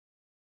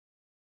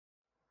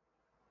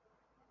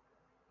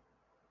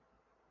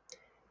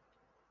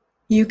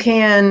You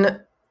can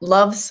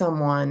love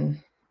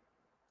someone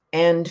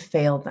and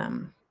fail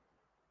them.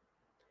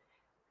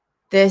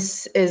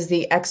 This is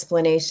the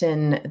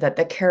explanation that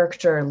the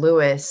character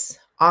Lewis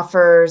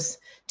offers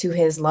to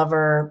his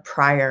lover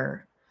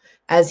Prior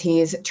as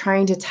he's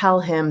trying to tell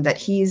him that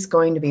he's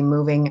going to be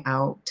moving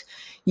out.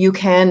 You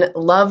can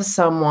love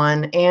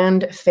someone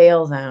and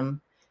fail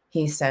them,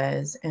 he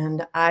says,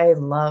 and I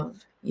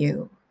love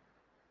you.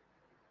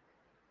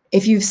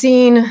 If you've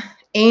seen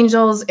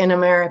Angels in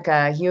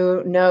America,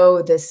 you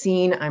know the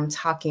scene I'm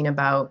talking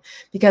about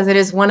because it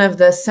is one of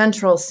the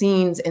central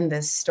scenes in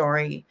this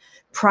story.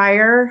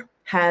 Prior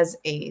has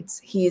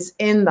AIDS. He's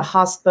in the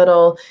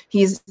hospital.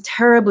 He's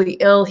terribly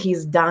ill.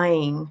 He's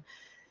dying.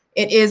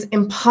 It is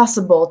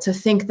impossible to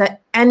think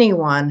that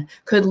anyone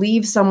could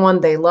leave someone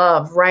they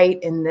love right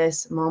in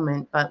this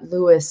moment, but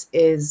Lewis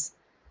is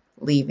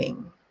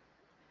leaving.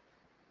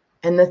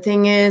 And the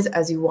thing is,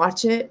 as you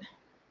watch it,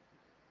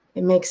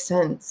 it makes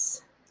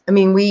sense. I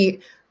mean,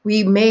 we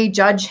may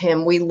judge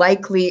him, we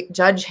likely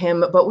judge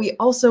him, but we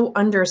also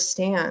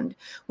understand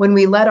when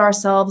we let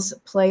ourselves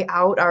play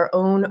out our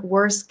own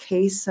worst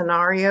case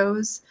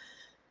scenarios,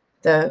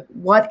 the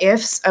what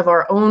ifs of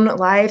our own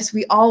lives,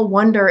 we all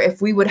wonder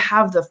if we would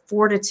have the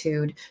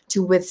fortitude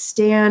to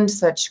withstand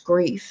such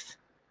grief.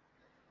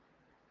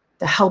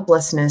 The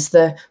helplessness,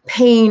 the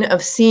pain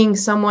of seeing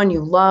someone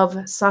you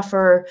love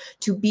suffer,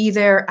 to be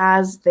there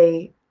as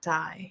they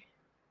die.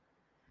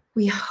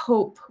 We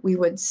hope we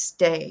would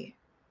stay,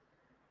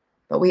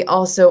 but we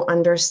also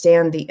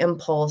understand the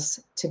impulse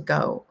to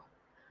go.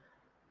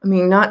 I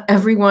mean, not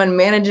everyone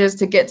manages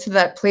to get to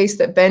that place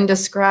that Ben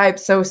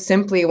describes so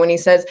simply when he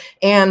says,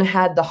 Anne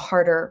had the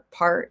harder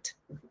part.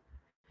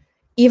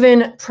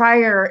 Even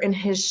Prior in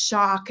his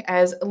shock,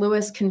 as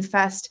Lewis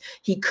confessed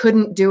he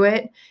couldn't do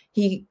it,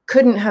 he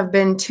couldn't have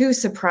been too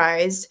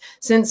surprised,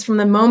 since from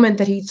the moment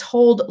that he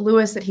told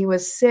Lewis that he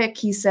was sick,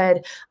 he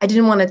said, I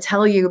didn't want to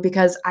tell you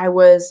because I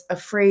was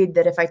afraid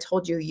that if I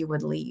told you, you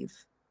would leave.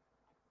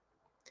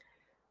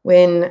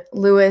 When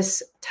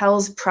Lewis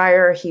tells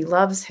Prior he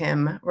loves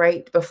him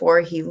right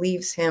before he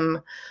leaves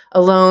him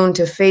alone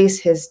to face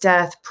his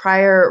death,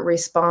 Prior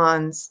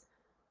responds,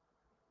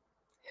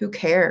 who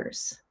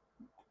cares?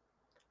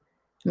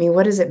 I mean,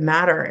 what does it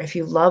matter if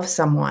you love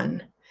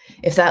someone,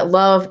 if that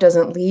love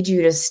doesn't lead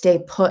you to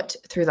stay put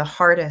through the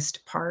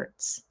hardest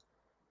parts?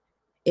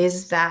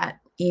 Is that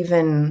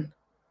even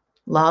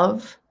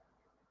love?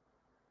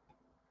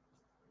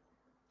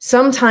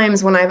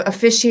 Sometimes when I've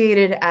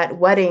officiated at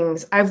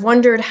weddings, I've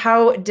wondered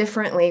how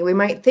differently we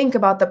might think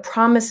about the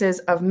promises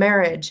of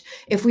marriage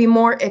if we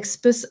more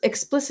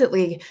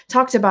explicitly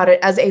talked about it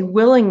as a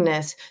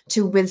willingness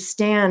to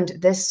withstand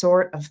this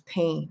sort of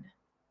pain.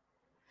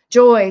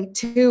 Joy,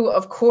 too,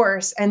 of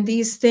course, and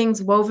these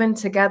things woven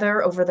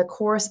together over the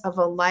course of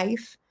a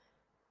life.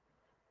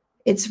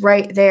 It's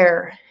right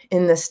there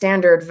in the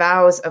standard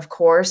vows, of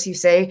course, you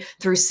say,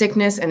 through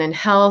sickness and in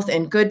health,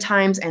 in good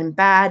times and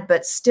bad,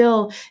 but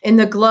still in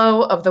the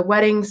glow of the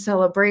wedding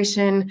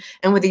celebration,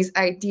 and with these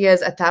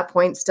ideas at that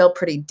point still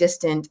pretty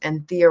distant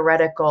and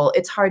theoretical,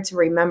 it's hard to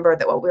remember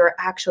that what we're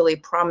actually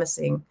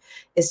promising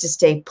is to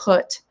stay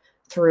put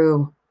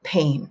through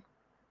pain,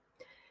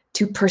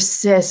 to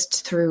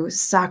persist through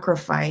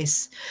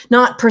sacrifice,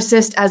 not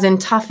persist as in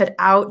tough it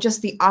out,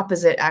 just the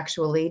opposite,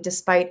 actually,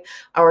 despite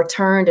our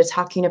turn to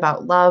talking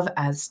about love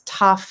as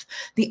tough.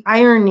 The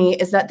irony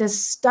is that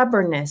this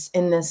stubbornness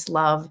in this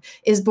love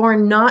is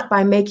born not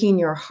by making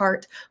your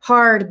heart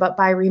hard, but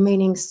by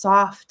remaining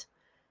soft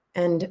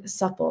and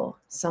supple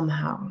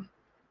somehow.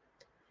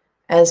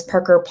 As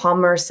Parker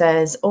Palmer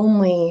says,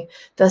 only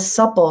the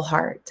supple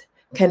heart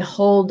can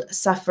hold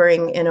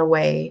suffering in a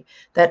way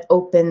that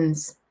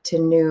opens to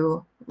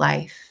new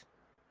life.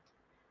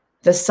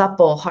 The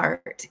supple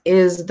heart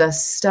is the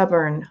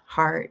stubborn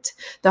heart,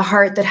 the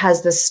heart that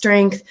has the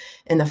strength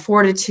and the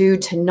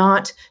fortitude to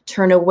not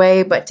turn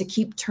away, but to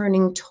keep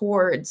turning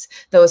towards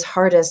those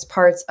hardest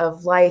parts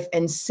of life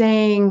and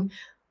saying,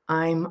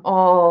 I'm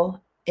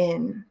all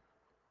in.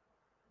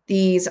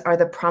 These are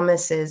the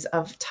promises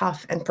of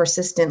tough and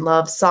persistent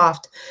love,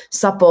 soft,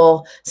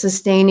 supple,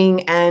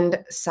 sustaining,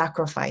 and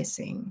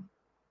sacrificing.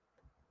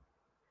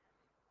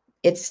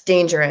 It's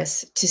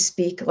dangerous to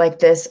speak like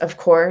this, of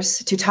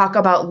course, to talk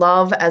about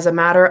love as a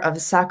matter of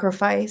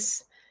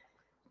sacrifice.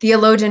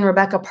 Theologian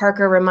Rebecca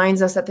Parker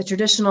reminds us that the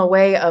traditional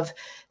way of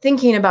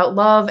thinking about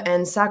love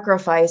and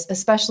sacrifice,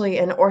 especially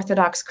in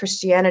Orthodox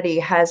Christianity,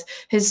 has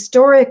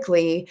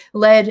historically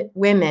led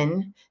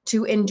women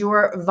to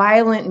endure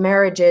violent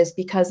marriages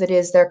because it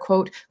is their,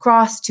 quote,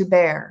 cross to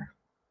bear.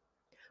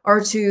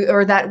 Or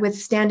that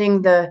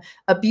withstanding the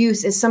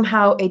abuse is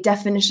somehow a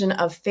definition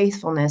of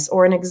faithfulness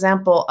or an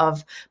example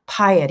of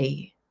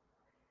piety.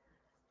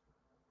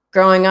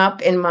 Growing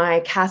up in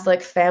my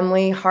Catholic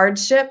family,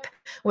 hardship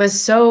was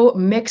so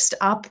mixed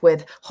up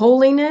with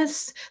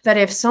holiness that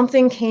if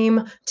something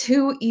came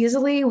too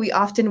easily, we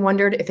often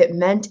wondered if it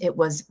meant it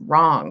was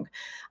wrong.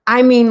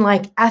 I mean,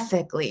 like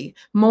ethically,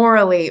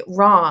 morally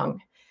wrong.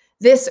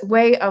 This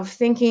way of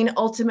thinking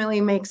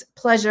ultimately makes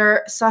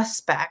pleasure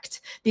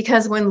suspect,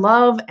 because when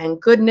love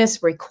and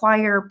goodness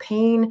require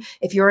pain,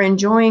 if you're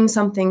enjoying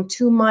something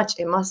too much,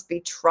 it must be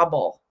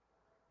trouble.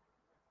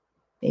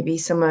 Maybe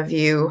some of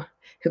you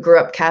who grew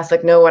up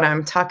Catholic know what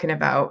I'm talking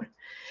about.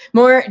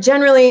 More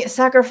generally,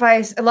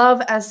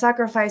 love as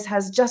sacrifice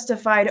has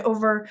justified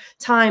over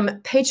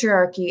time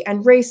patriarchy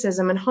and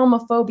racism and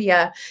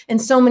homophobia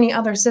and so many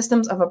other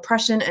systems of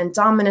oppression and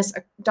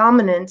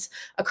dominance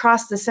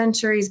across the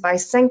centuries by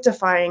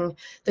sanctifying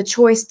the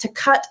choice to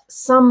cut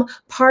some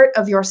part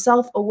of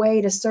yourself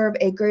away to serve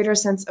a greater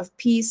sense of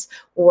peace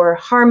or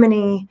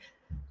harmony.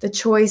 The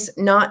choice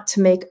not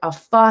to make a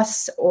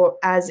fuss, or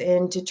as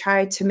in to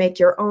try to make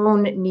your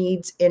own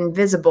needs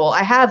invisible.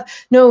 I have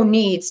no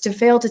needs to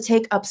fail to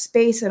take up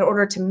space in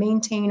order to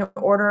maintain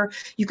order.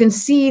 You can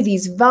see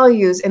these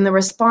values in the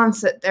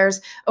response that there's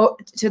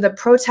to the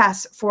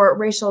protests for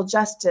racial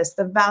justice,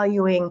 the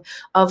valuing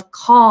of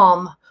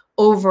calm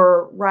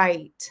over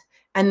right,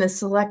 and the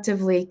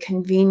selectively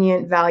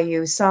convenient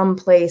value some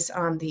place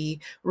on the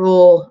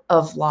rule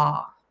of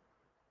law.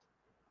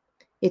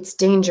 It's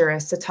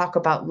dangerous to talk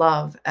about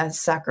love as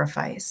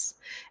sacrifice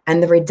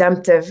and the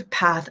redemptive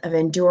path of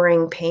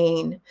enduring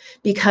pain,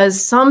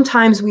 because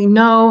sometimes we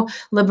know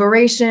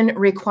liberation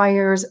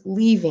requires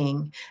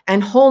leaving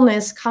and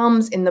wholeness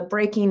comes in the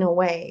breaking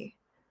away.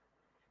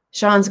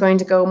 Sean's going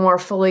to go more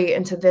fully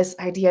into this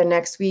idea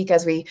next week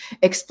as we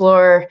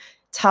explore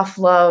tough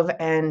love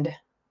and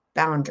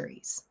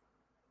boundaries.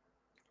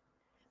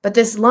 But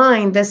this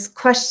line, this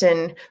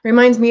question,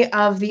 reminds me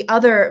of the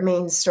other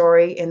main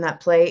story in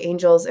that play,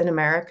 Angels in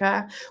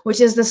America,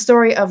 which is the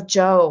story of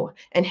Joe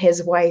and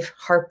his wife,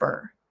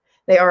 Harper.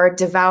 They are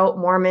devout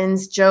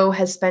Mormons. Joe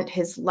has spent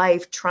his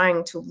life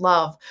trying to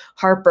love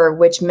Harper,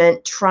 which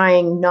meant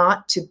trying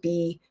not to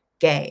be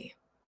gay.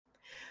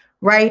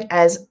 Right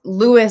as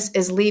Lewis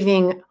is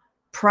leaving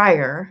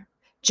Pryor,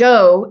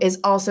 Joe is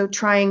also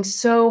trying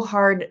so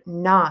hard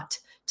not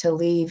to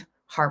leave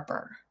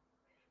Harper.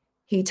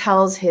 He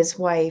tells his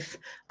wife,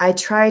 I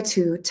try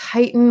to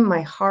tighten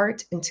my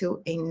heart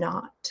into a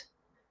knot,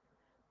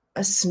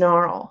 a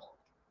snarl.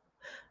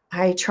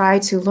 I try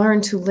to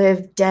learn to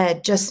live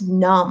dead, just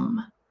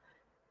numb.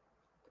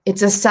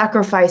 It's a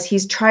sacrifice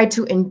he's tried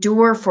to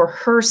endure for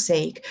her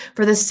sake,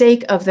 for the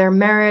sake of their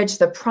marriage,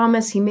 the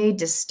promise he made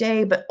to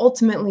stay, but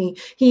ultimately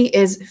he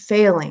is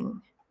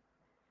failing.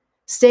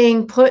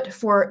 Staying put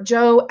for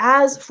Joe,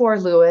 as for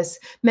Lewis,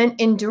 meant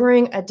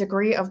enduring a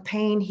degree of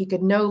pain he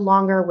could no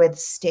longer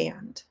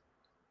withstand.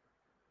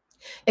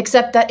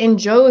 Except that in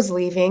Joe's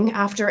leaving,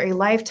 after a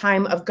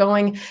lifetime of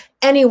going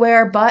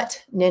anywhere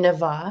but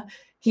Nineveh,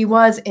 he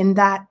was in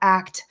that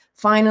act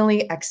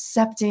finally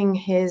accepting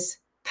his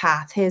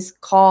path, his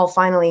call,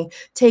 finally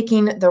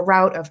taking the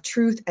route of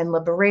truth and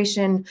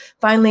liberation,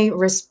 finally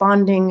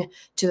responding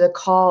to the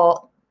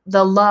call,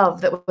 the love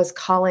that was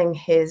calling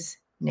his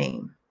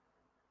name.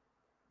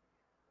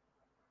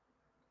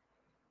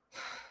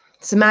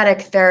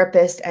 Somatic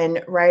therapist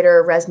and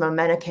writer Resmaa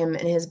Menakem,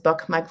 in his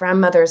book, My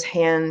Grandmother's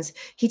Hands,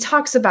 he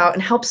talks about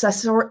and helps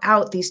us sort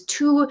out these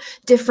two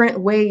different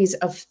ways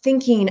of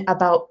thinking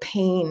about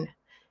pain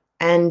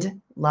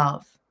and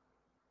love.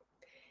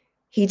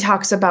 He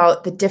talks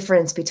about the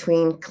difference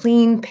between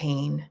clean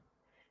pain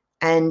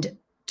and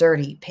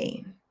dirty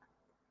pain.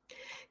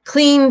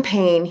 Clean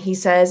pain, he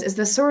says, is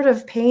the sort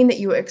of pain that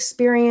you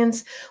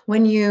experience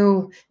when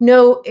you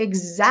know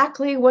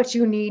exactly what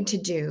you need to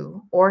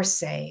do or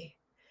say,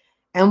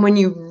 and when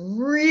you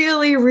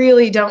really,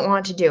 really don't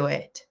want to do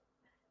it,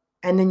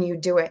 and then you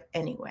do it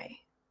anyway.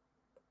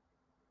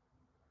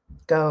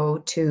 Go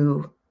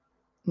to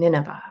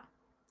Nineveh.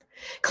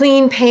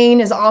 Clean pain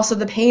is also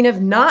the pain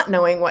of not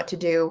knowing what to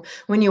do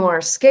when you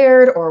are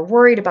scared or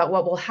worried about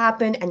what will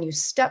happen and you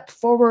step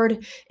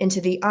forward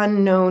into the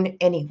unknown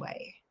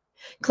anyway.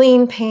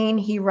 Clean pain,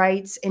 he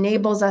writes,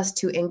 enables us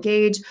to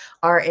engage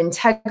our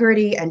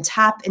integrity and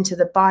tap into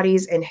the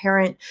body's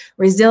inherent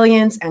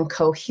resilience and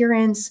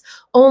coherence.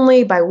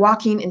 Only by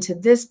walking into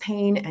this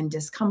pain and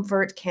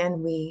discomfort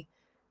can we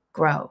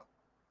grow.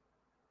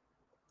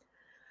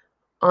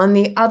 On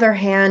the other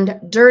hand,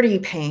 dirty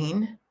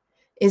pain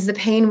is the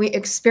pain we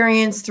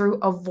experience through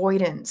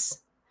avoidance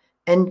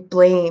and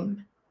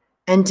blame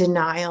and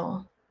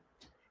denial.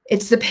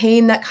 It's the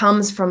pain that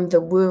comes from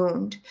the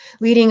wound,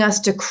 leading us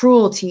to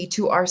cruelty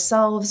to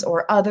ourselves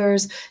or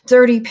others.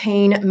 Dirty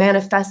pain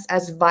manifests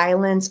as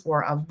violence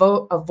or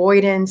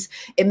avoidance.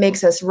 It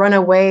makes us run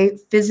away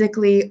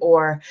physically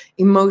or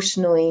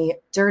emotionally.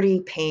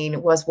 Dirty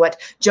pain was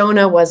what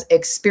Jonah was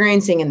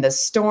experiencing in the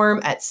storm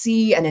at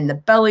sea and in the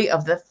belly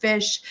of the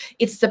fish.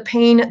 It's the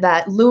pain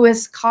that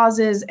Lewis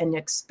causes and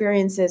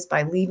experiences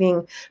by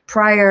leaving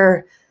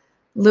Pryor.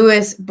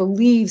 Lewis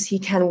believes he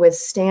can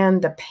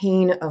withstand the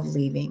pain of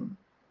leaving,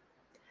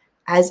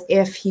 as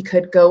if he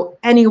could go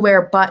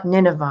anywhere but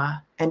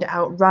Nineveh and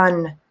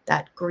outrun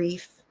that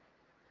grief.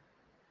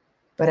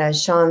 But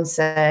as Sean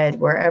said,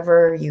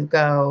 wherever you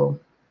go,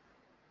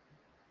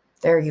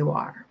 there you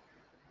are.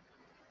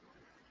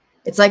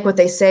 It's like what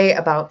they say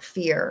about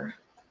fear.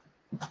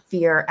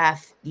 fear,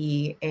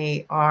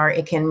 F-E-A-R.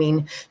 It can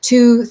mean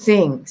two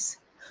things.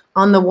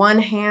 On the one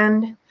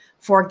hand,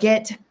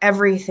 forget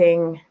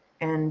everything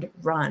and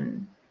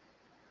run.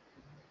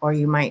 Or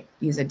you might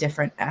use a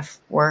different F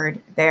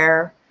word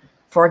there.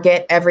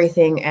 Forget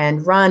everything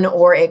and run,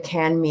 or it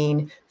can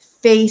mean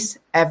face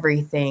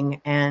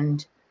everything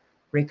and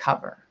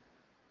recover.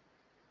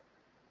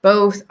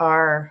 Both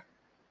are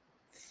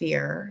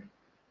fear,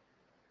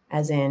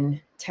 as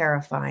in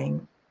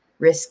terrifying,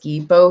 risky.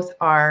 Both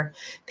are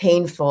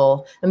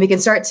painful. And we can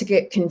start to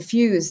get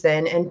confused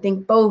then and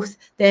think both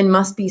then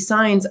must be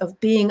signs of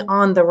being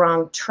on the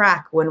wrong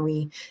track. When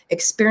we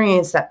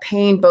experience that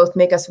pain, both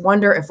make us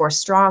wonder if we're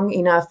strong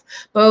enough,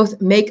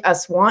 both make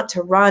us want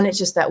to run. It's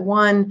just that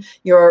one,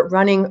 you're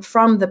running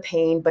from the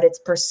pain, but it's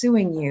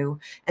pursuing you.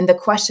 And the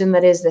question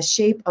that is the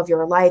shape of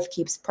your life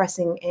keeps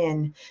pressing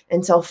in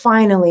until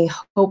finally,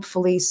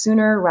 hopefully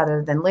sooner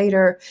rather than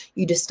later,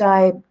 you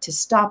decide to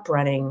stop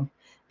running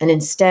and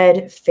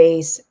instead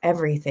face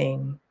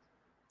everything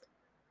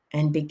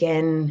and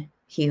begin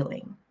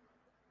healing.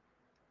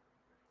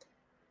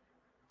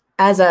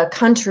 As a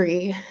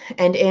country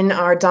and in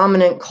our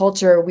dominant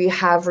culture, we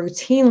have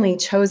routinely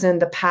chosen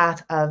the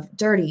path of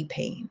dirty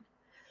pain,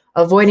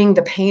 avoiding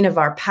the pain of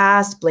our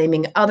past,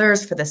 blaming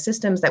others for the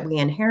systems that we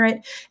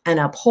inherit and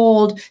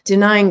uphold,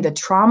 denying the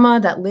trauma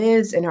that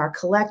lives in our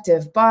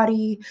collective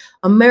body.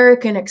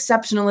 American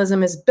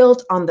exceptionalism is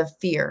built on the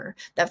fear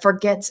that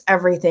forgets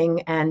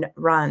everything and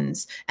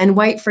runs. And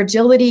white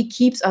fragility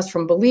keeps us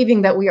from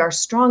believing that we are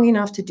strong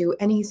enough to do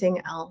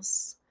anything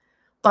else.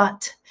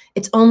 But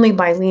it's only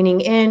by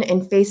leaning in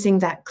and facing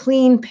that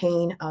clean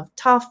pain of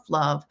tough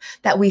love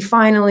that we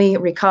finally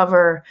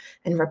recover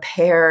and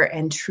repair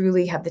and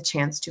truly have the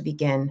chance to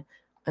begin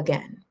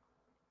again.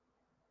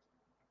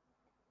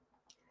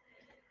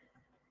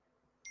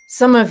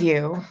 Some of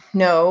you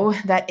know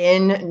that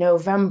in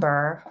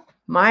November,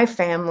 my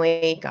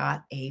family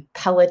got a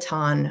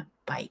Peloton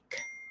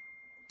bike,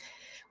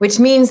 which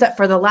means that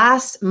for the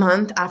last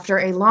month, after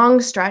a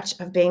long stretch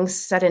of being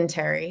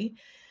sedentary,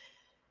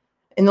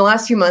 in the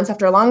last few months,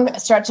 after a long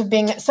stretch of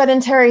being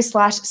sedentary /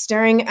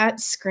 staring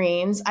at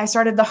screens, I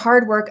started the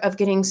hard work of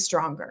getting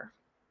stronger.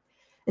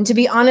 And to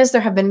be honest,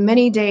 there have been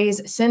many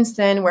days since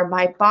then where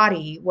my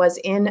body was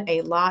in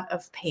a lot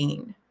of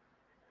pain.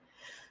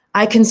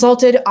 I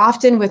consulted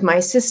often with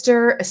my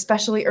sister,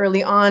 especially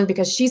early on,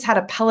 because she's had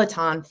a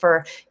Peloton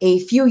for a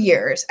few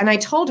years. And I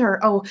told her,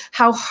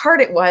 how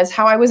hard it was,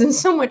 how I was in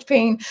so much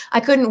pain. I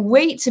couldn't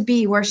wait to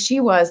be where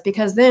she was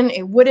because then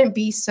it wouldn't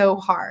be so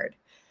hard.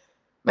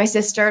 My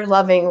sister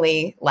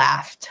lovingly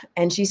laughed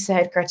and she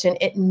said, Gretchen,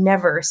 it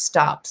never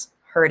stops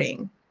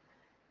hurting.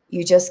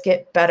 You just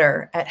get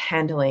better at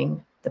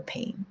handling the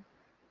pain.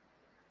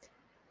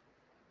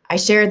 I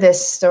share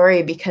this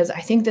story because I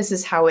think this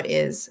is how it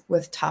is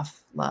with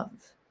tough love.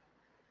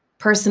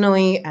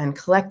 Personally and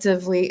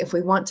collectively, if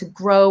we want to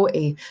grow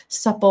a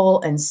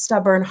supple and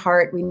stubborn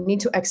heart, we need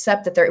to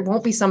accept that there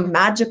won't be some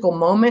magical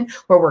moment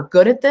where we're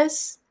good at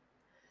this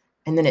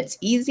and then it's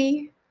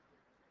easy.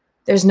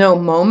 There's no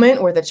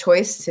moment where the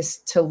choice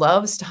to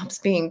love stops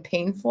being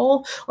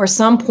painful, or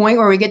some point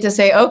where we get to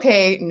say,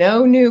 okay,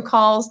 no new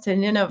calls to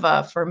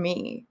Nineveh for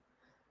me.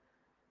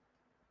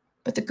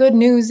 But the good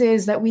news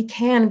is that we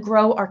can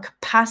grow our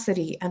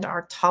capacity and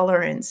our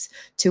tolerance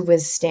to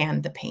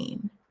withstand the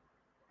pain.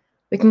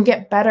 We can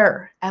get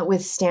better at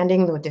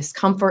withstanding the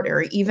discomfort,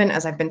 or even,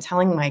 as I've been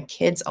telling my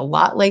kids a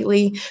lot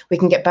lately, we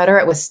can get better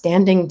at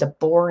withstanding the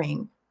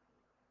boring.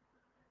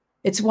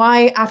 It's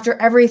why, after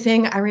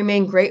everything, I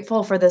remain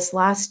grateful for this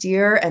last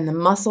year and the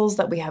muscles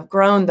that we have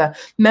grown, the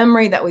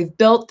memory that we've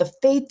built, the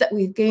faith that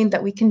we've gained,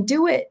 that we can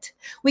do it.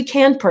 We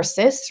can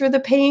persist through the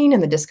pain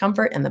and the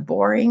discomfort and the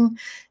boring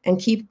and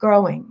keep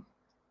growing.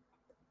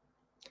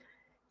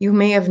 You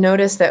may have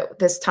noticed that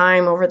this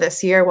time over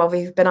this year, while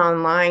we've been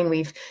online,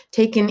 we've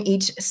taken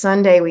each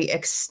Sunday, we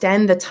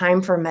extend the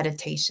time for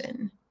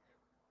meditation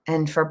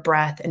and for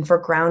breath and for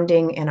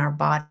grounding in our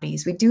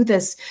bodies. We do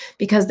this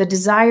because the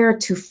desire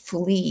to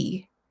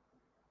flee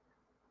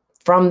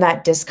from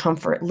that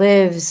discomfort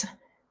lives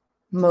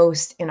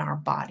most in our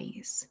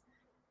bodies.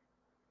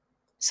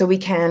 So we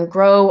can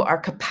grow our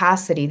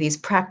capacity. These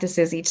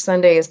practices each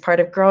Sunday is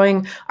part of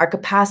growing our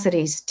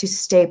capacities to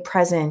stay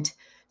present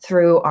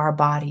through our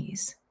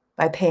bodies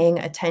by paying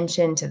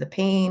attention to the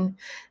pain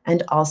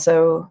and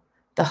also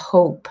the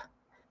hope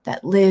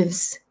that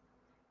lives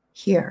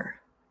here.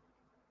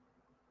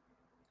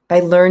 By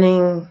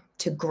learning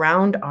to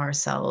ground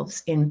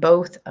ourselves in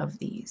both of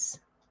these.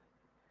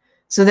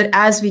 So that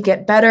as we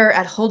get better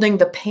at holding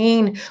the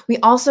pain, we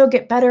also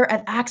get better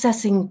at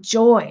accessing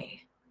joy.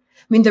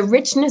 I mean, the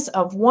richness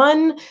of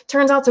one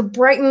turns out to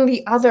brighten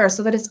the other,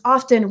 so that it's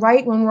often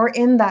right when we're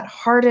in that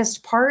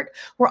hardest part,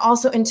 we're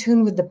also in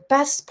tune with the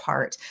best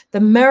part, the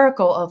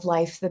miracle of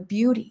life, the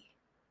beauty.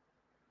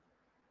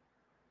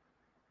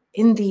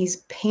 In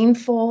these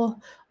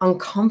painful,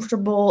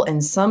 uncomfortable,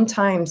 and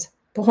sometimes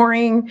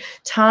boring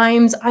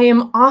times, I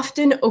am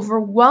often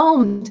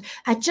overwhelmed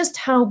at just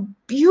how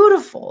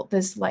beautiful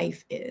this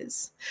life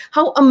is,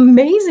 how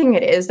amazing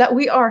it is that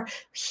we are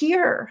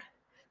here,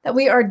 that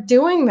we are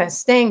doing this,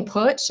 staying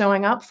put,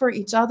 showing up for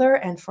each other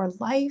and for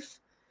life,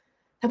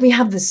 that we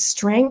have the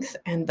strength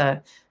and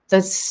the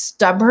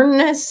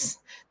stubbornness,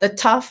 the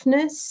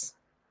toughness,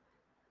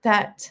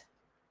 that,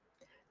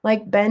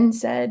 like Ben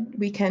said,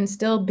 we can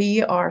still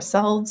be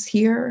ourselves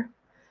here,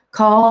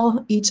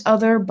 call each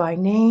other by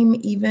name,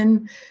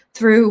 even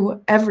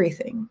through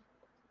everything.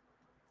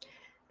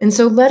 And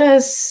so let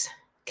us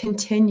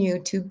continue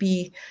to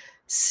be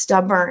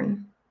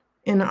stubborn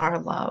in our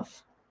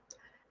love,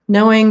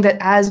 knowing that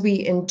as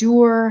we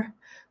endure,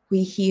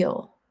 we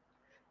heal.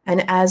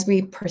 And as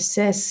we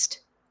persist,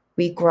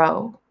 we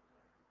grow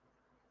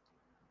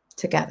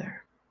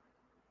together.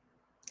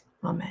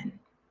 Amen.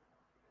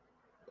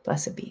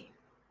 Blessed be.